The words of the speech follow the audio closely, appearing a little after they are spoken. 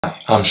Hi,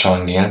 I'm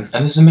Sean Gannon,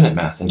 and this is Minute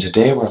Math, and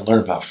today we're going to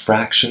learn about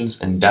fractions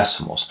and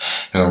decimals.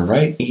 We're going to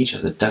write each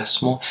as a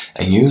decimal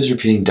and use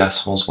repeating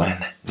decimals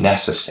when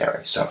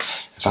necessary. So,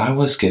 if I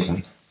was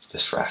given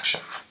this fraction,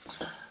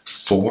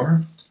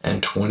 4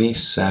 and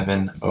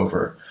 27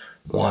 over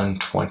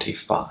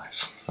 125,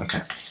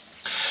 okay.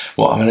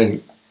 Well, I'm going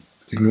to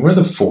ignore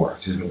the 4,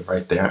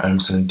 right there, and I'm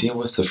just going to deal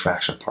with the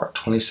fraction part,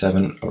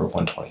 27 over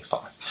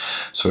 125.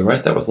 So we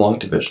write that with long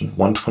division.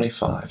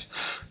 125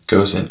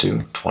 goes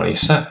into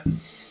 27.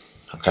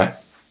 Okay,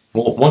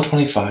 well,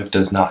 125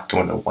 does not go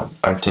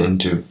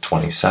into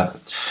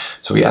 27.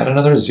 So we add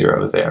another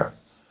 0 there.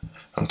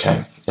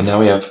 Okay, and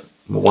now we have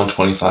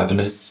 125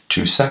 into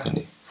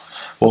 270.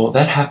 Well,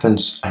 that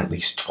happens at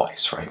least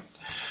twice, right?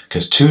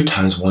 Because 2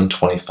 times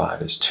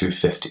 125 is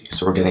 250.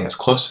 So we're getting as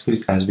close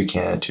as we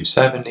can to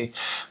 270,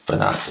 but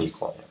not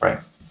equal, right?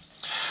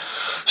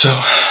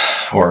 So,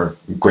 or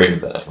greater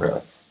than it,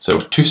 really. So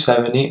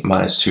 270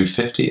 minus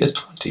 250 is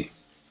 20.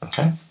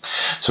 Okay,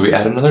 so we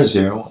add another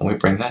 0 and we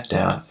bring that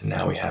down, and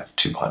now we have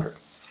 200.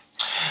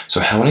 So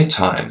how many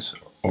times,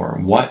 or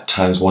what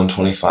times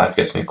 125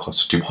 gets me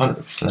close to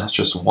 200? And that's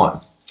just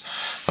 1.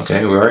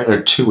 Okay, we already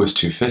know 2 is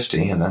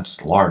 250, and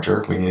that's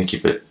larger. We need to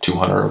keep it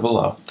 200 or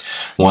below.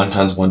 1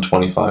 times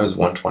 125 is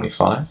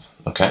 125.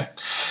 Okay,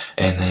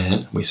 and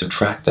then we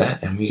subtract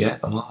that, and we get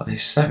a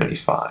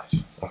 75.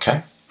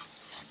 Okay,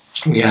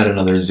 we add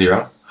another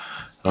 0.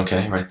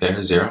 Okay, right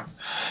there, 0.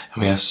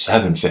 And we have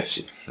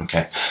 750.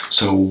 Okay,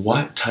 so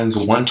what times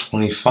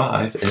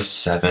 125 is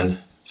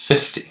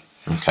 750?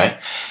 Okay,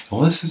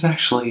 well, this is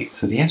actually,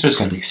 so the answer is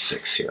going to be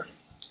 6 here.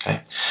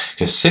 Okay,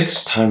 because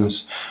 6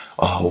 times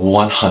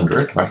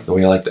 100, right, the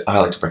way I like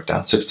to break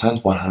down, 6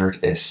 times 100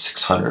 is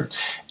 600,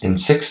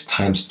 and 6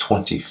 times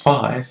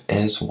 25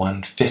 is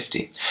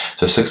 150.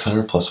 So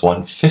 600 plus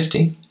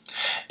 150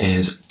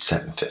 is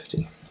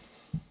 750.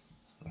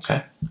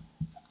 Okay.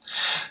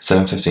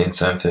 750 and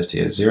 750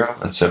 is 0,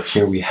 and so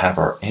here we have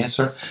our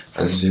answer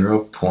as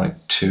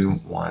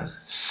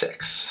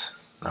 0.216.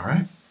 All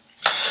right,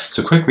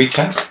 so quick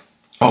recap.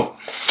 Oh,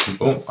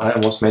 I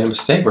almost made a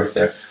mistake right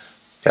there.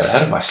 Got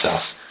ahead of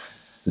myself.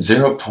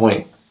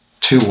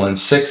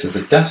 0.216 is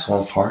the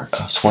decimal part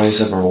of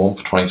 27 over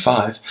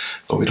 125,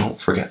 but we don't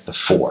forget the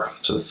 4.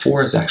 So the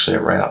 4 is actually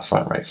right out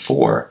front, right?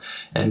 4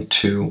 and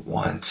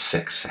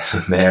 216.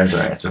 There's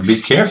our answer. Be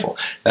careful.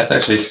 That's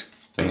actually,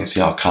 you can see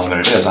how common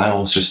it is. I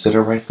almost just did it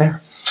right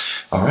there.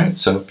 All right,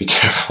 so be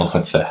careful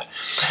with that.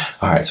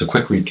 All right, so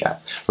quick recap.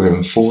 We're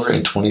given 4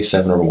 and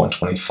 27 over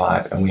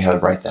 125, and we had to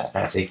write that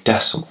as a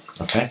decimal,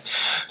 okay?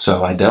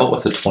 So I dealt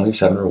with the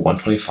 27 over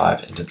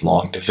 125 and did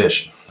long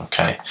division,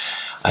 okay?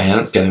 I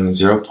ended up getting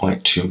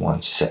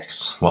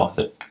 0.216. Well,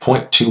 the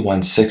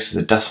 0.216 is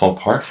the decimal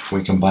part.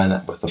 We combine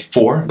that with the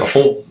 4, the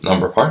whole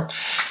number part,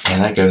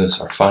 and that gives us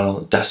our final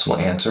decimal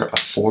answer of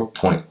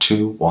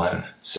 4.216.